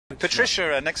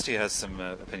Patricia, next to you, has some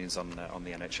opinions on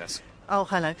the NHS. Oh,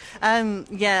 hello.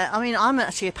 Yeah, I mean, I'm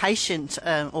actually a patient,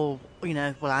 well,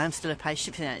 I am still a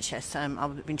patient for the NHS.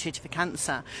 I've been treated for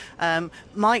cancer.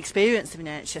 My experience of the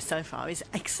NHS so far is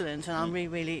excellent, and I'm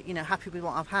really, happy with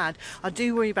what I've had. I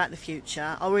do worry about the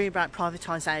future. I worry about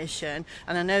privatisation,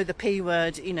 and I know the P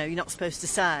word, you're not supposed to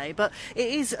say, but it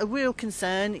is a real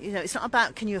concern. It's not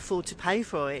about can you afford to pay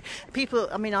for it. People,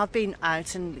 I mean, I've been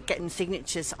out and getting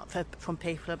signatures from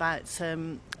people about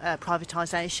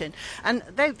privatisation, and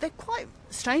they're quite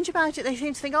strange about it. They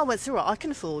seem to think, oh, well, it's all right, I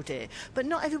can afford it. But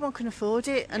not everyone can afford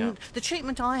it. And the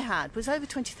treatment I had was over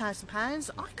 £20,000.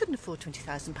 I couldn't afford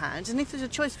 £20,000. And if there's a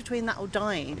choice between that or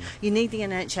dying, you need the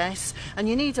NHS, and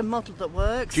you need a model that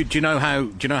works. Do you know how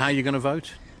you're going to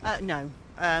vote? No.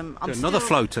 Another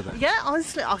floater then? Yeah,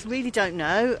 honestly, I really don't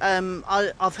know.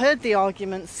 I've heard the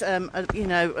arguments. I've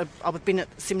been at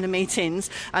similar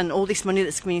meetings, and all this money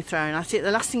that's being thrown at it.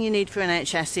 The last thing you need for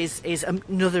NHS is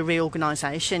another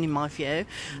reorganisation, in my view.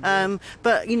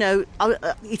 But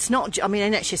it's not. I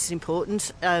mean, NHS is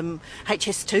important.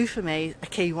 HS2 for me, a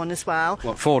key one as well.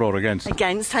 What, for or against?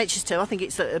 Against HS2. I think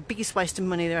it's the biggest waste of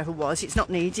money there ever was. It's not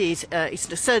needed.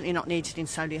 It's certainly not needed in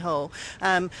Solihull.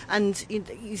 And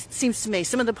it seems to me,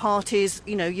 some of the parties,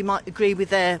 you might agree with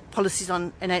their policies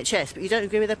on NHS, but you don't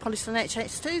agree with their policies on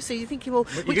HS2, so you're thinking, well...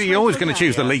 You're always going to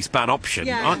choose the least bad option,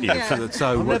 aren't you? Yeah.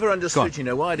 I've never understood,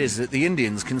 why it is that the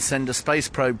Indians can send a space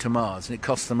probe to Mars and it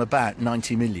costs them about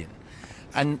 90 million.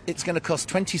 And it's going to cost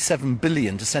 27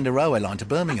 billion to send a railway line to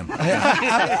Birmingham.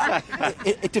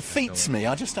 It defeats me.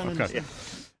 I just don't understand.